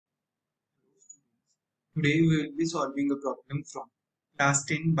Today we will be solving a problem from class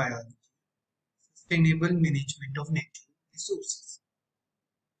 10 biology, sustainable management of natural resources.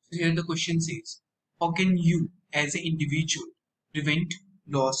 So here the question says, how can you as an individual prevent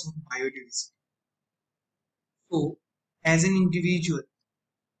loss of biodiversity? So as an individual,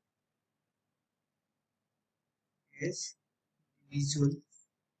 yes, individual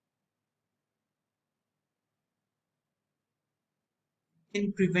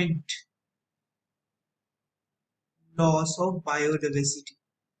can prevent loss of biodiversity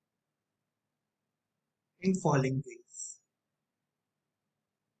in following ways.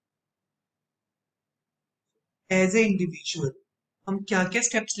 As an individual, हम क्या क्या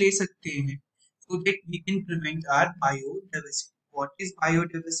steps ले सकते हैं so that we can prevent our biodiversity? What is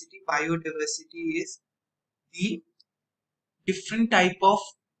biodiversity? Biodiversity is the different type of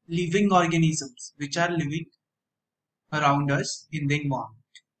living organisms which are living around us in the environment.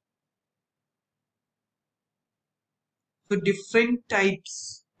 So different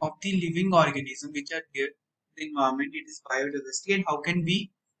types of the living organism which are there in the environment, it is biodiversity. And how can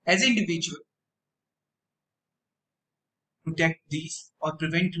we as individual protect these or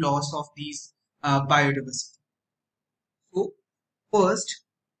prevent loss of these biodiversity? So first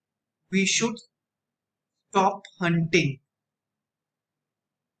we should stop hunting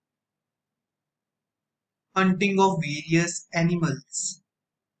of various animals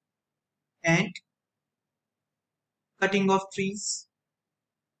and cutting of trees.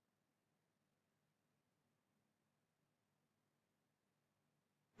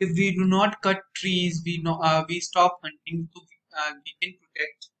 If we do not cut trees, we stop hunting, so we can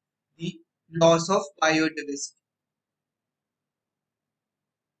protect the loss of biodiversity.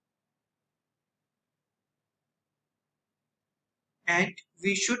 And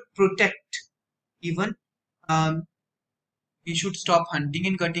we should protect even we should stop hunting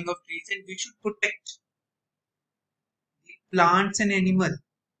and cutting of trees, and we should protect the plants and animal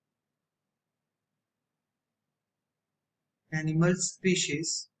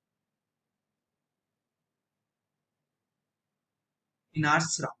species in our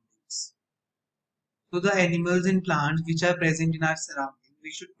surroundings. So the animals and plants which are present in our surroundings,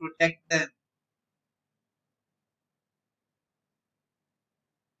 we should protect them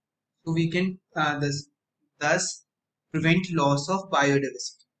so we can thus prevent loss of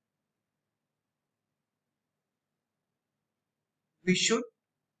biodiversity. We should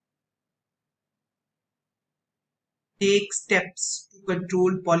take steps to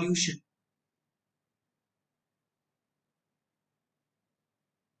control pollution.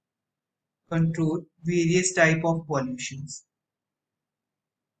 Control various type of pollutions.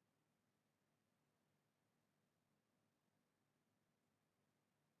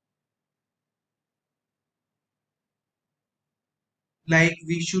 Like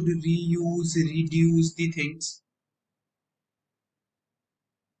we should reuse, reduce the things.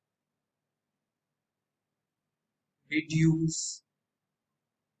 Reduce,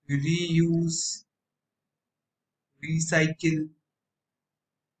 reuse, recycle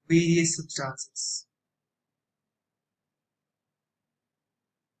various substances.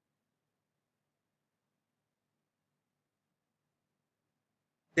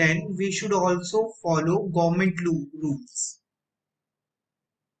 Then we should also follow government rules.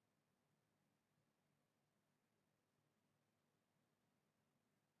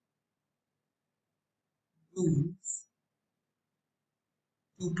 Rules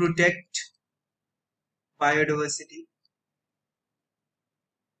to protect biodiversity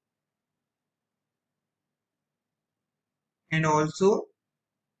and also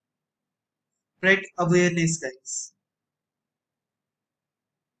spread awareness, guys,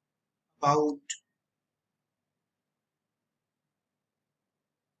 about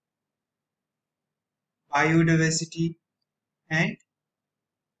biodiversity and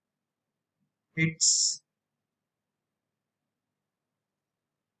its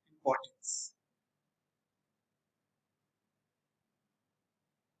importance.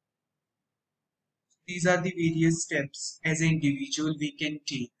 These are the various steps as an individual we can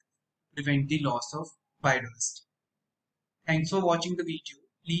take to prevent the loss of biodiversity. Thanks for watching the video.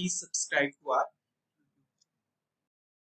 Please subscribe to our